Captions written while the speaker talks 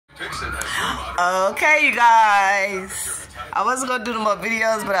Okay, you guys. I wasn't going to do no more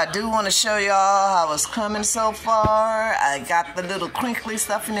videos, but I do want to show y'all how it's coming so far. I got the little crinkly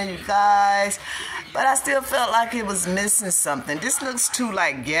stuff in there, you guys. But I still felt like it was missing something. This looks too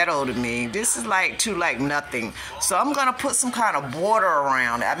like ghetto to me. This is like too like nothing. So I'm going to put some kind of border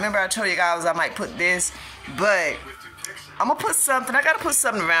around it. I remember I told you guys I might put this, but I'm going to put something. I got to put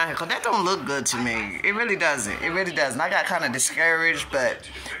something around here because that don't look good to me. It really doesn't. It really doesn't. I got kind of discouraged, but,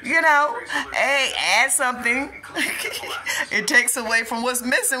 you know, hey, add something. It takes away from what's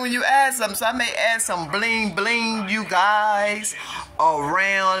missing when you add something. So I may add some bling bling, you guys,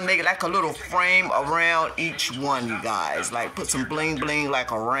 around. Make it like a little frame around each one, you guys. Like put some bling bling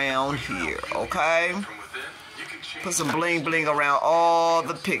like around here, okay? Put some bling bling around all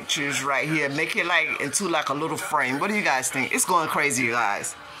the pictures right here. Make it like into like a little frame. What do you guys think? It's going crazy, you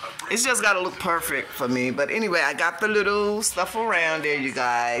guys. It's just got to look perfect for me. But anyway, I got the little stuff around there, you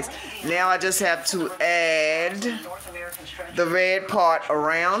guys. Now I just have to add the red part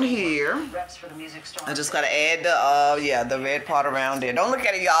around here. I just got to add the red part around there. Don't look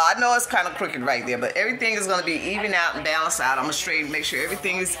at it, y'all. I know it's kind of crooked right there, but everything is going to be even out and balanced out. I'm going to straighten, make sure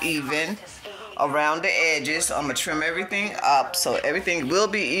everything is even around the edges. I'm gonna trim everything up so everything will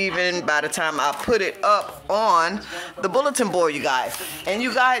be even by the time I put it up on the bulletin board, you guys. And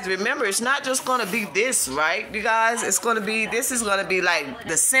you guys remember, it's not just gonna be this, right, you guys? It's gonna be, this is gonna be like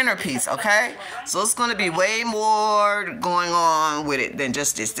the centerpiece, okay? So it's gonna be way more going on with it than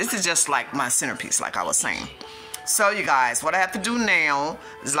just this. This is just like my centerpiece, like I was saying. So you guys, what I have to do now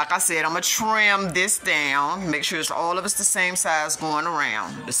is, like I said, I'm gonna trim this down, make sure it's all of it's the same size going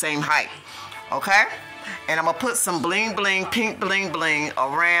around, the same height. Okay, and I'm gonna put some bling bling, pink bling bling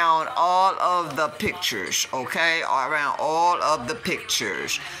around all of the pictures, okay, around all of the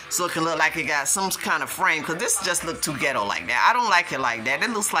pictures, so it can look like it got some kind of frame, because this just look too ghetto like that. I don't like it like that. It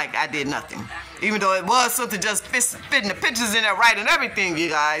looks like I did nothing, even though it was something just fitting the pictures in there right and everything, you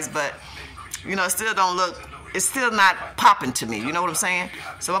guys, but you know, it still don't look, it's still not popping to me, you know what I'm saying?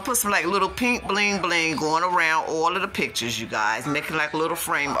 So I put some like little pink bling bling going around all of the pictures, you guys, making like a little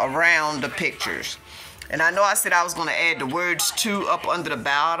frame around the pictures. And I know I said I was going to add the words too up under the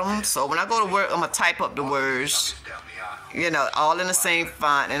bottom, so when I go to work, I'm going to type up the words, you know, all in the same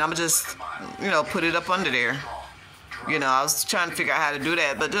font, and I'm going to just, you know, put it up under there. You know, I was trying to figure out how to do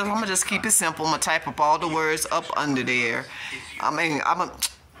that, but I'm going to just keep it simple. I'm going to type up all the words up under there.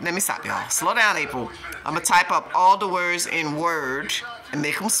 Let me stop, y'all. Slow down, April. I'm going to type up all the words in Word and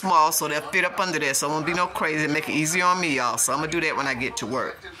make them small so they'll fit up under there. So it won't be no crazy. Make it easy on me, y'all. So I'm going to do that when I get to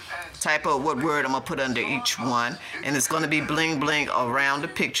work. Type up what word I'm going to put under each one. And it's going to be bling bling around the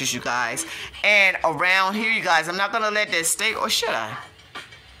pictures, you guys. And around here, you guys, I'm not going to let that stay, or should I?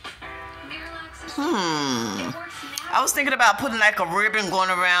 I was thinking about putting like a ribbon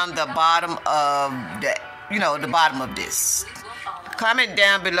going around the bottom of the, you know, the bottom of this. Comment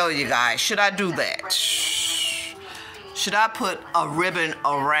down below, you guys. Should I do that? Should I put a ribbon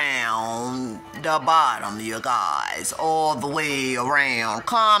around the bottom, you guys? All the way around.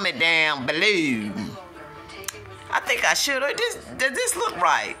 Comment down below. I think I should. Does this look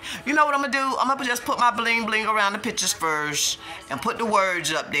right? You know what I'm going to do? I'm going to just put my bling bling around the pictures first and put the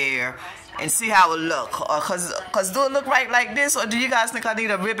words up there and see how it look. Cause do it look right like this, or do you guys think I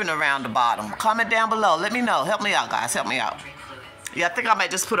need a ribbon around the bottom? Comment down below. Let me know. Help me out, guys. Help me out. Yeah, I think I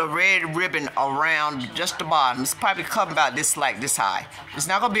might just put a red ribbon around just the bottom. It's probably coming about this, like this high. It's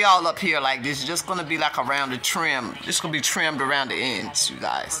not going to be all up here like this. It's just going to be like around the trim. It's going to be trimmed around the ends, you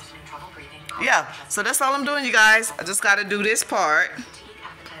guys. Yeah, so that's all I'm doing, you guys. I just got to do this part.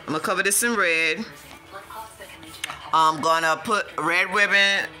 I'm going to cover this in red. I'm going to put a red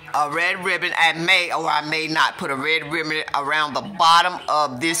ribbon. I may or I may not put a red ribbon around the bottom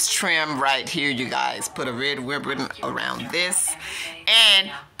of this trim right here, you guys. Put a red ribbon around this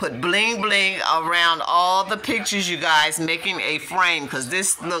and put bling bling around all the pictures, you guys, making a frame, because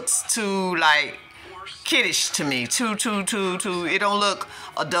this looks too like kiddish to me. Too. It don't look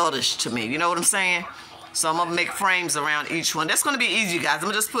adultish to me. You know what I'm saying? So I'm gonna make frames around each one. That's gonna be easy, guys. I'm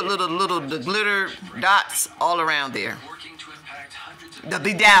gonna just put the glitter dots all around there. The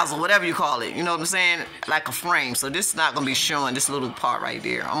bedazzle, whatever you call it. You know what I'm saying? Like a frame. So this is not gonna be showing this little part right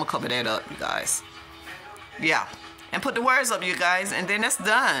there. I'm gonna cover that up, you guys. Yeah. And put the words up, you guys, and then that's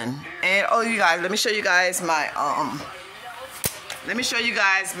done. And oh, you guys, let me show you guys my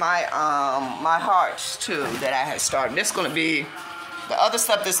my hearts too that I had started. This is gonna be the other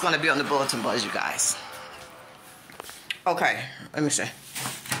stuff that's gonna be on the bulletin boards, you guys. Okay, let me see.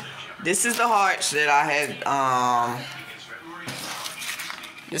 This is the hearts that I had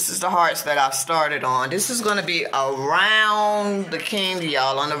This is the hearts that I've started on. This is going to be around the candy,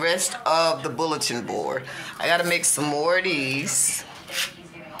 y'all, on the rest of the bulletin board. I got to make some more of these.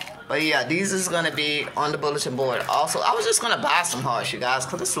 But yeah, these is going to be on the bulletin board. Also, I was just going to buy some hearts, you guys,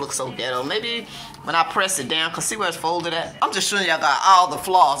 because this looks so ghetto. Maybe when I press it down, because see where it's folded at? I'm just showing y'all got all the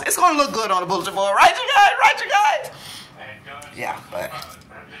flaws. It's going to look good on the bulletin board. Right, you guys? Right, you guys? Yeah, but...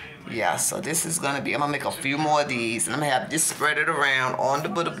 yeah, so this is going to be, I'm going to make a few more of these. And I'm going to have this spread it around on the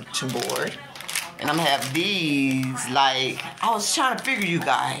bulletin board. And I'm going to have these, like, I was trying to figure, you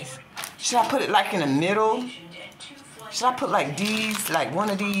guys. Should I put it, like, in the middle? Should I put, like, these, like, one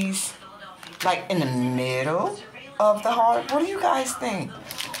of these, like, in the middle of the heart? What do you guys think?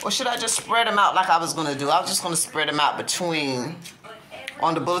 Or should I just spread them out like I was going to do? I was just going to spread them out between,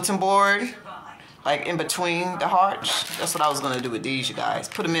 on the bulletin board. Like in between the hearts. That's what I was going to do with these, you guys.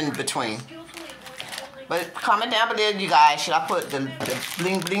 Put them in between. But comment down below, you guys. Should I put the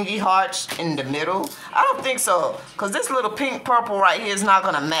bling blingy hearts in the middle? I don't think so. Because this little pink purple right here is not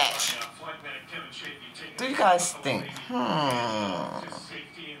going to match. Do you guys think?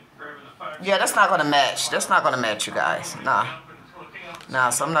 Yeah, that's not going to match. That's not going to match, you guys. Nah,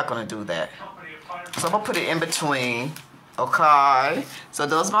 so I'm not going to do that. So I'm going to put it in between. Okay, so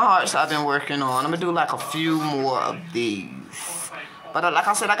those are my hearts I've been working on. I'm going to do like a few more of these. But like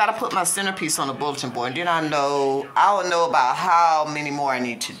I said, I got to put my centerpiece on the bulletin board. And then I will know about how many more I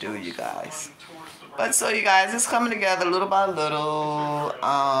need to do, you guys. But so, you guys, it's coming together little by little.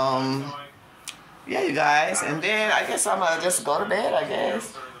 Yeah, you guys. And then I guess I'm going to just go to bed, I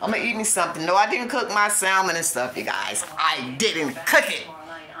guess. I'm going to eat me something. No, I didn't cook my salmon and stuff, you guys. I didn't cook it.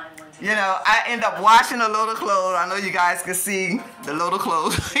 You know, I end up washing a load of clothes. I know you guys can see the load of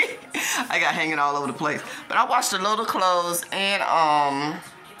clothes I got hanging all over the place. But I washed a load of clothes and I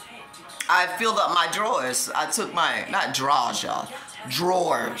filled up my drawers. I took my, not drawers, y'all,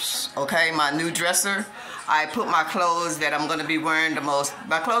 drawers, okay? My new dresser. I put my clothes that I'm going to be wearing the most,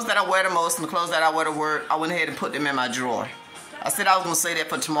 my clothes that I wear the most and the clothes that I wear to work, I went ahead and put them in my drawer. I said I was going to say that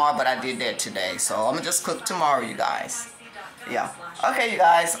for tomorrow, but I did that today. So I'm going to just cook tomorrow, you guys. Yeah. Okay, you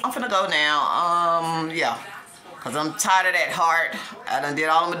guys, I'm finna go now. Yeah. Because I'm tired of that heart. I done did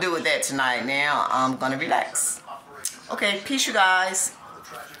all I'm gonna do with that tonight. Now I'm gonna relax. Okay, peace, you guys.